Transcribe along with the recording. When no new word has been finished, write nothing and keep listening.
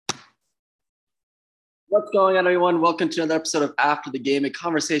What's going on, everyone? Welcome to another episode of After the Game, a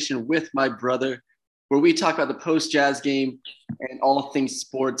conversation with my brother, where we talk about the post-Jazz game and all things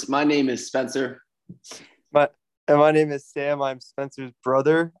sports. My name is Spencer. My my name is Sam. I'm Spencer's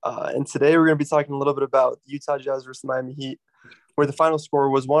brother, and today we're going to be talking a little bit about the Utah Jazz versus Miami Heat, where the final score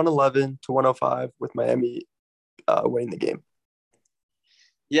was 111 to 105, with Miami winning the game.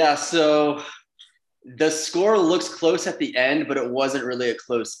 Yeah, so the score looks close at the end, but it wasn't really a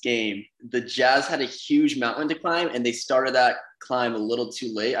close game. The Jazz had a huge mountain to climb, and they started that climb a little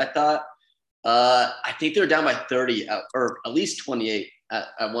too late, I thought. I think they were down by 30 or at least 28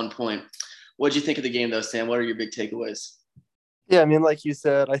 at one point. What did you think of the game, though, Sam? What are your big takeaways? Yeah, I mean, like you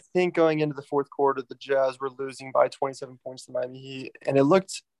said, I think going into the fourth quarter, the Jazz were losing by 27 points to Miami Heat, and it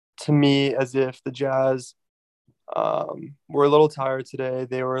looked to me as if the Jazz were a little tired today.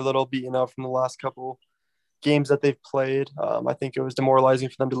 They were a little beaten up from the last couple games that they've played. I think it was demoralizing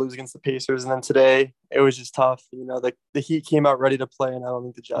for them to lose against the Pacers, and then today it was just tough. The Heat came out ready to play, and I don't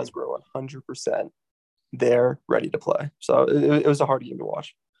think the Jazz were 100% there ready to play. So it was a hard game to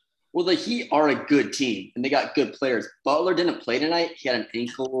watch. Well, the Heat are a good team, and they got good players. Butler didn't play tonight. He had an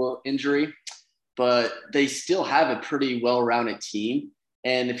ankle injury, but they still have a pretty well-rounded team.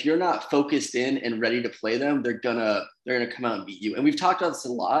 And if you're not focused in and ready to play them, they're gonna come out and beat you. And we've talked about this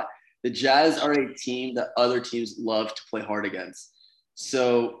a lot. The Jazz are a team that other teams love to play hard against.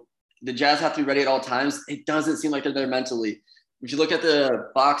 So the Jazz have to be ready at all times. It doesn't seem like they're there mentally. If you look at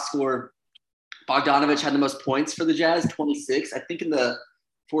the box score, Bogdanovich had the most points for the Jazz, 26. I think in the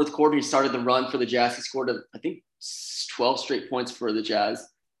fourth quarter, he started the run for the Jazz. He scored, I think, 12 straight points for the Jazz.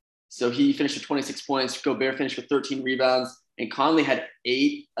 So he finished with 26 points. Gobert finished with 13 rebounds. And Conley had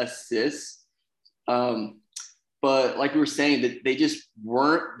 8 assists. But like we were saying, that they just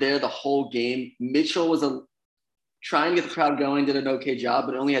weren't there the whole game. Mitchell was trying to get the crowd going, did an okay job,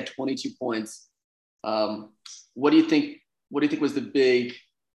 but only had 22 points. What do you think? What do you think was the big?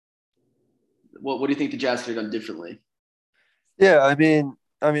 What do you think the Jazz could have done differently? Yeah, I mean,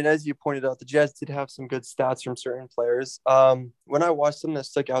 as you pointed out, the Jazz did have some good stats from certain players. When I watched them, that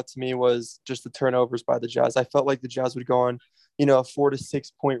stuck out to me was just the turnovers by the Jazz. I felt like the Jazz would go on, a 4 to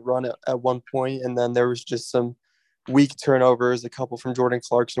 6 point run at one point, and then there was just some weak turnovers, a couple from Jordan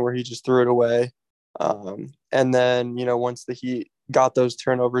Clarkson where he just threw it away. And then, once the Heat got those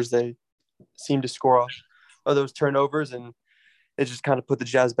turnovers, they seemed to score off of those turnovers, and it just kind of put the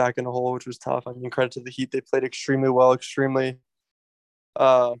Jazz back in the hole, which was tough. I mean, credit to the Heat. They played extremely well, extremely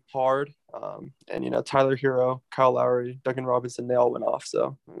hard. And Tyler Hero, Kyle Lowry, Duncan Robinson, they all went off.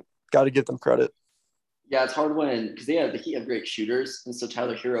 So got to give them credit. Yeah, it's hard when because the Heat have great shooters, and so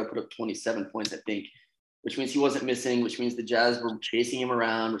Tyler Hero put up 27 points, I think, which means he wasn't missing, which means the Jazz were chasing him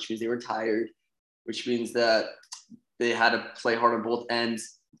around, which means they were tired, which means that they had to play hard on both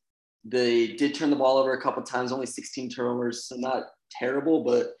ends. They did turn the ball over a couple of times, only 16 turnovers, so not terrible,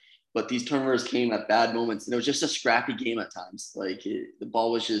 but these turnovers came at bad moments, and it was just a scrappy game at times. The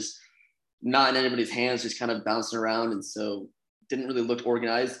ball was just not in anybody's hands, just kind of bouncing around, and so didn't really look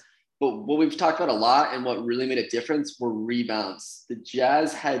organized. But what we've talked about a lot and what really made a difference were rebounds. The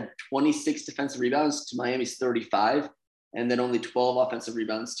Jazz had 26 defensive rebounds to Miami's 35, and then only 12 offensive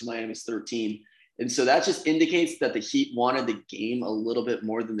rebounds to Miami's 13. And so that just indicates that the Heat wanted the game a little bit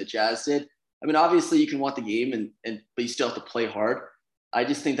more than the Jazz did. I mean, obviously you can want the game, but you still have to play hard. I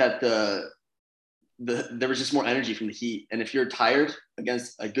just think that there was just more energy from the Heat. And if you're tired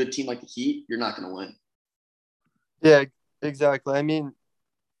against a good team like the Heat, you're not going to win. Yeah, exactly. I mean,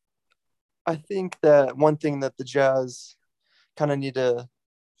 I think that one thing that the Jazz kind of need to,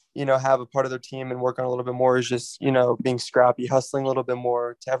 have a part of their team and work on a little bit more is just, being scrappy, hustling a little bit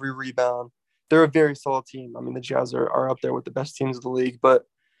more to every rebound. They're a very solid team. I mean, the Jazz are up there with the best teams of the league. But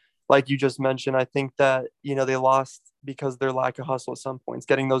like you just mentioned, I think that, they lost because of their lack of hustle at some points,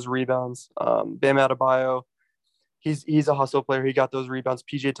 getting those rebounds. Bam Adebayo, he's a hustle player. He got those rebounds.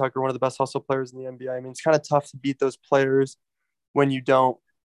 PJ Tucker, one of the best hustle players in the NBA. I mean, it's kind of tough to beat those players when you don't,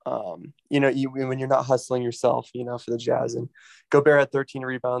 when you're not hustling yourself, for the Jazz. And Gobert had 13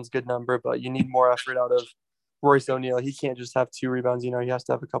 rebounds, good number, but you need more effort out of Royce O'Neal. He can't just have 2 rebounds. He has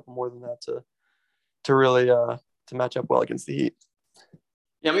to have a couple more than that to really to match up well against the Heat.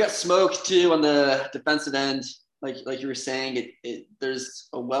 Yeah, we got smoked too on the defensive end. Like you were saying, there's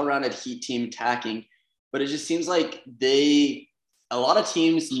a well-rounded Heat team attacking, but it just seems like a lot of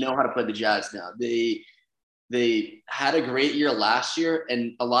teams know how to play the Jazz now. They had a great year last year,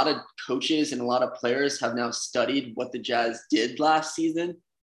 and a lot of coaches and a lot of players have now studied what the Jazz did last season,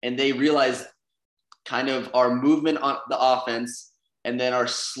 and they realize kind of our movement on the offense and then are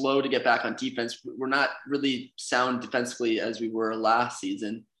slow to get back on defense. We're not really sound defensively as we were last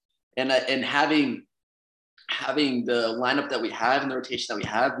season. And having having the lineup that we have and the rotation that we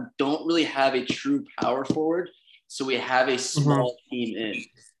have, we don't really have a true power forward. So we have a small team in,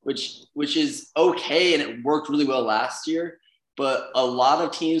 which is okay, and it worked really well last year. But a lot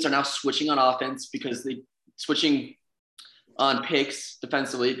of teams are now switching on offense because they switching on picks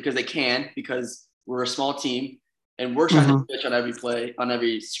defensively because they can, because we're a small team and we're trying to switch on every play, on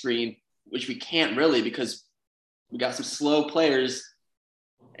every screen, which we can't really because we got some slow players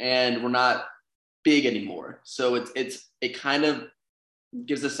and we're not big anymore. So it kind of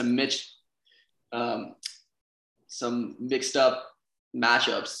gives us some mixed up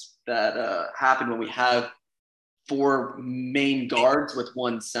matchups that happen when we have four main guards with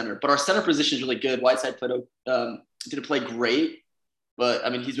one center. But our center position is really good. Whiteside didn't play great, but I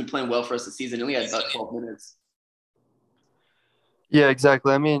mean he's been playing well for us this season. He only had about 12 minutes. Yeah,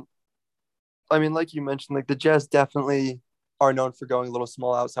 exactly. I mean, like you mentioned, like the Jazz definitely are known for going a little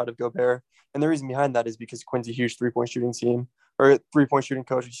small outside of Gobert. And the reason behind that is because Quinn's a huge three-point shooting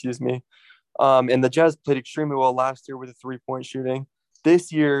coach, excuse me. And the Jazz played extremely well last year with the three-point shooting.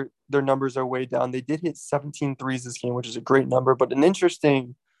 This year, their numbers are way down. They did hit 17 threes this game, which is a great number. But an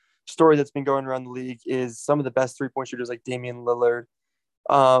interesting story that's been going around the league is some of the best three-point shooters like Damian Lillard,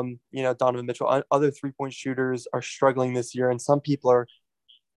 Donovan Mitchell, other three-point shooters are struggling this year. And some people are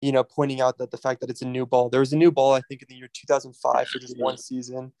pointing out that the fact that it's a new ball. There was a new ball, I think, in the year 2005 for just one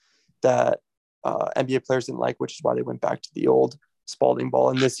season that NBA players didn't like, which is why they went back to the old Spalding ball.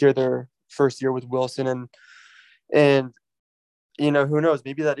 And this year, their first year with Wilson, and who knows?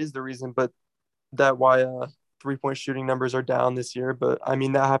 Maybe that is the reason, but that why three-point shooting numbers are down this year. But I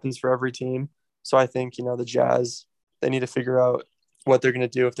mean, that happens for every team. So I think the Jazz, they need to figure out what they're going to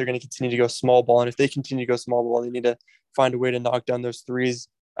do if they're going to continue to go small ball. And if they continue to go small ball, they need to find a way to knock down those threes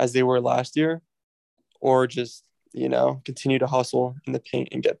as they were last year, or just, continue to hustle in the paint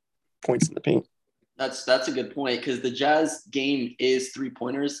and get points in the paint. That's a good point, because the Jazz game is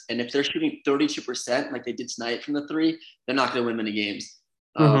three-pointers, and if they're shooting 32% like they did tonight from the three, they're not going to win many games.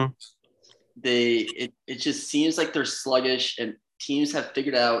 It just seems like they're sluggish, and teams have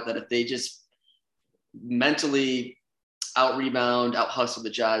figured out that if they just mentally out-rebound, out-hustle the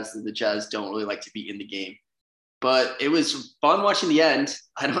Jazz don't really like to be in the game. But it was fun watching the end.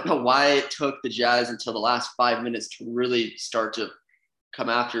 I don't know why it took the Jazz until the last 5 minutes to really start to come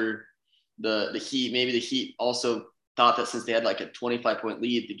after the Heat. Maybe the Heat also thought that since they had like a 25-point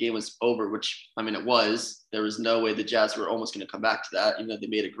lead, the game was over, which, I mean, it was. There was no way the Jazz were almost going to come back to that, even though they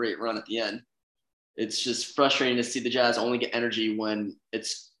made a great run at the end. It's just frustrating to see the Jazz only get energy when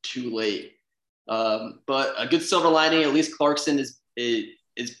it's too late. But a good silver lining, at least Clarkson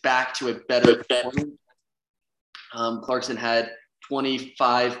is back to a better performance. Clarkson had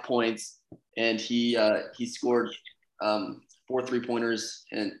 25 points, and he scored 4 3-pointers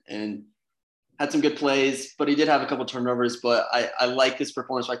and had some good plays, but he did have a couple turnovers. But I like this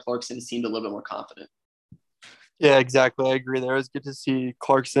performance by Clarkson. He seemed a little bit more confident. Yeah, exactly. I agree there. It was good to see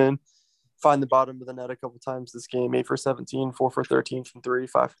Clarkson find the bottom of the net a couple times this game. 8 for 17, 4 for 13 from 3,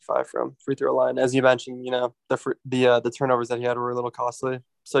 5 for 5 from free throw line. As you mentioned, the turnovers that he had were a little costly.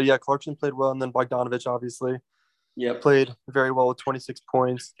 So yeah, Clarkson played well, and then Bogdanovich obviously played very well with 26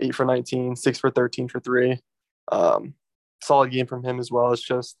 points, 8 for 19, 6 for 13 for 3. Solid game from him as well. It's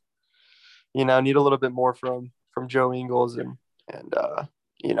just need a little bit more from Joe Ingles and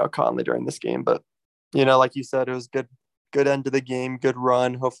Conley during this game. But like you said, it was good end of the game, good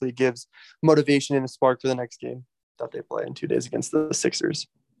run. Hopefully it gives motivation and a spark for the next game that they play in 2 days against the Sixers.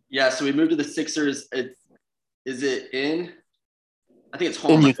 Yeah, so we moved to the Sixers. Is it in? I think it's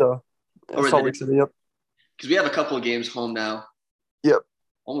home. In Utah. Salt Lake City, yep. Because we have a couple of games home now. Yep.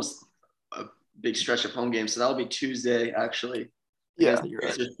 Almost a big stretch of home games. So that'll be Tuesday, actually. Yeah, you're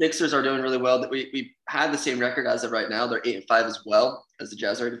right. The Sixers are doing really well. We had the same record as of right now. They're 8-5 as well as the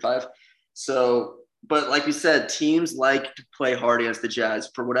Jazz are 8-5. So, but like we said, teams like to play hard against the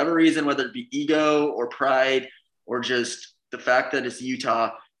Jazz for whatever reason, whether it be ego or pride or just the fact that it's Utah.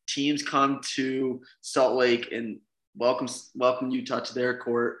 Teams come to Salt Lake and welcome Utah to their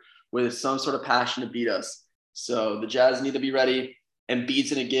court with some sort of passion to beat us. So the Jazz need to be ready. And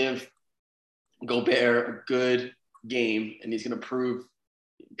Embiid's going to give Gobert a good game, and he's going to prove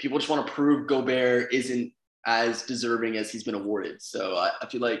 – people just want to prove Gobert isn't as deserving as he's been awarded. So I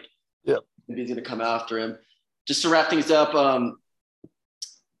feel like Embiid's going to come after him. Just to wrap things up,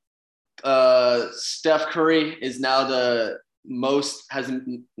 Steph Curry is now has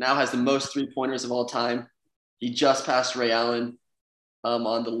the most three-pointers of all time. He just passed Ray Allen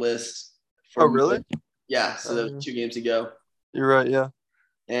on the list. Oh, really? Yeah, so that was 2 games ago. You're right, yeah.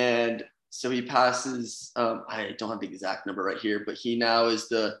 And so he passes I don't have the exact number right here, but he now is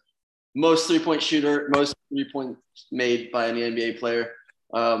the most three-point shooter, most three-points made by any NBA player.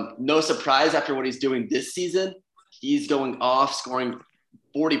 No surprise after what he's doing this season. He's going off, scoring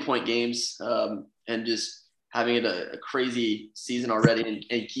 40-point games, and just having it a crazy season already,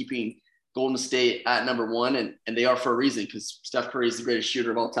 and keeping Golden State at number one. And they are for a reason, because Steph Curry is the greatest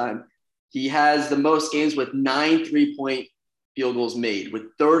shooter of all time. He has the most games with 9 3-point field goals made with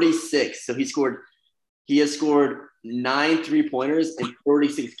 36. So he has scored 9 3-pointers in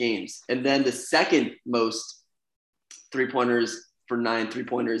 36 games. And then the second most 3-pointers for 9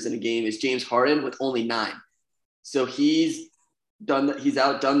 3-pointers in a game is James Harden with only 9. So he's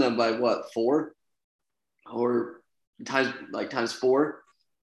outdone them by what, 4 or times 4.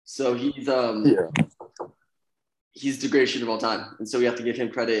 So he's the greatest shooter of all time. And so we have to give him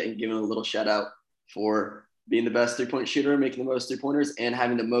credit and give him a little shout out for being the best 3-point shooter, making the most 3-pointers, and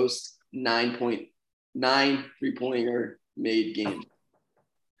having the most 9 3-pointer made games.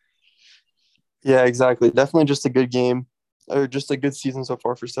 Yeah, exactly. Definitely just a good game, or just a good season so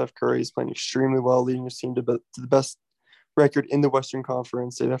far for Steph Curry. He's playing extremely well, leading his team to the best record in the Western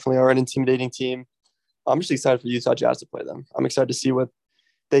Conference. They definitely are an intimidating team. I'm just excited for Utah Jazz to play them. I'm excited to see what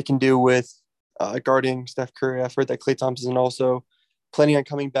they can do with guarding Steph Curry. I've heard that Klay Thompson also planning on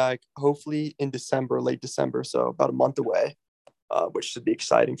coming back, hopefully in December, late December, so about a month away, which should be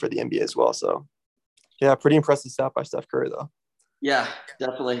exciting for the NBA as well. So, yeah, pretty impressive stat by Steph Curry, though. Yeah,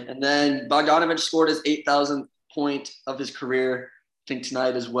 definitely. And then Bogdanovich scored his 8,000th point of his career, I think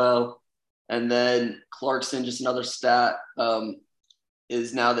tonight as well. And then Clarkson, just another stat,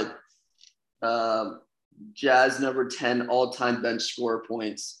 is now the Jazz number 10 all-time bench scorer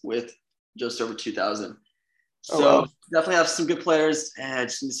points with just over 2,000. So Definitely have some good players, and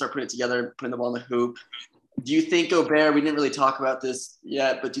just need to start putting it together, putting them on the hoop. Do you think Gobert, we didn't really talk about this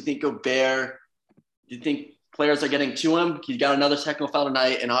yet, but do you think players are getting to him? He's got another technical foul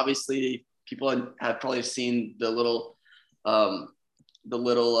tonight, and obviously people have probably seen the little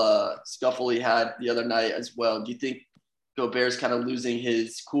scuffle he had the other night as well. Do you think Gobert's kind of losing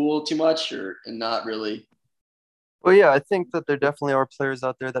his cool too much, and not really? Well, yeah, I think that there definitely are players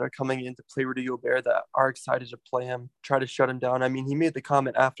out there that are coming in to play Rudy Gobert that are excited to play him, try to shut him down. I mean, he made the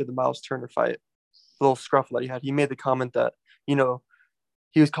comment after the Miles Turner fight, the little scruffle that he had. He made the comment that, he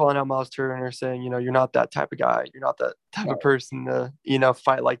was calling out Miles Turner saying, you're not that type of guy. You're not that type of person to,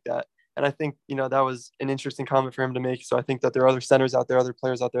 fight like that. And I think, that was an interesting comment for him to make. So I think that there are other centers out there, other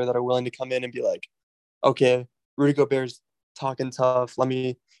players out there that are willing to come in and be like, okay, Rudy Gobert's talking tough. Let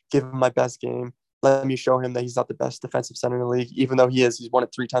me give him my best game. Let me show him that he's not the best defensive center in the league, even though he is. He's won it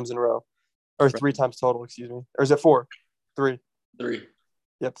 3 times in a row, or 3 times total, excuse me. Or is it 4? 3. 3.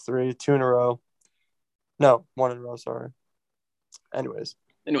 Yep, 3. 2 in a row. No, 1 in a row, sorry. Anyway,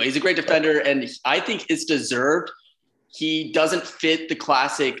 he's a great defender, and I think it's deserved. He doesn't fit the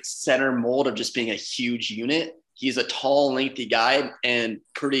classic center mold of just being a huge unit. He's a tall, lengthy guy and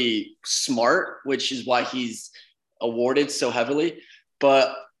pretty smart, which is why he's awarded so heavily.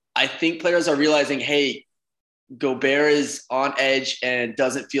 But I think players are realizing, hey, Gobert is on edge and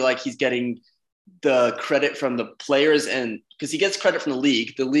doesn't feel like he's getting the credit from the players, and because he gets credit from the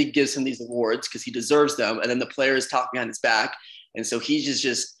league gives him these awards because he deserves them, and then the players talk behind his back. And so he's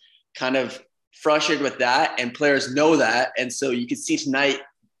just kind of frustrated with that, and players know that. And so you could see tonight,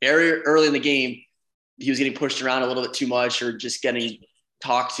 very early in the game, he was getting pushed around a little bit too much, or just getting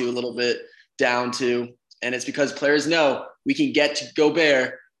talked to a little bit down to. And it's because players know we can get to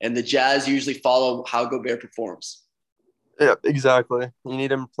Gobert, and the Jazz usually follow how Gobert performs. Yeah, exactly. You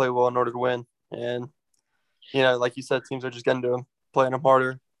need him to play well in order to win. And, like you said, teams are just getting to him, playing him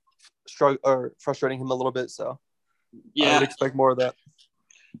harder, frustrating him a little bit. So I would expect more of that.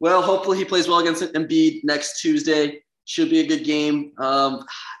 Well, hopefully he plays well against Embiid next Tuesday. Should be a good game.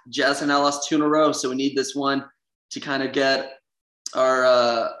 Jazz have now lost 2 in a row, so we need this one to kind of get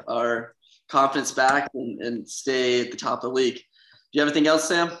our confidence back and stay at the top of the league. Do you have anything else,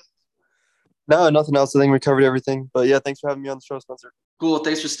 Sam? No, nothing else. I think we covered everything. But, yeah, thanks for having me on the show, Spencer. Cool.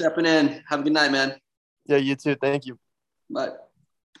 Thanks for stepping in. Have a good night, man. Yeah, you too. Thank you. Bye.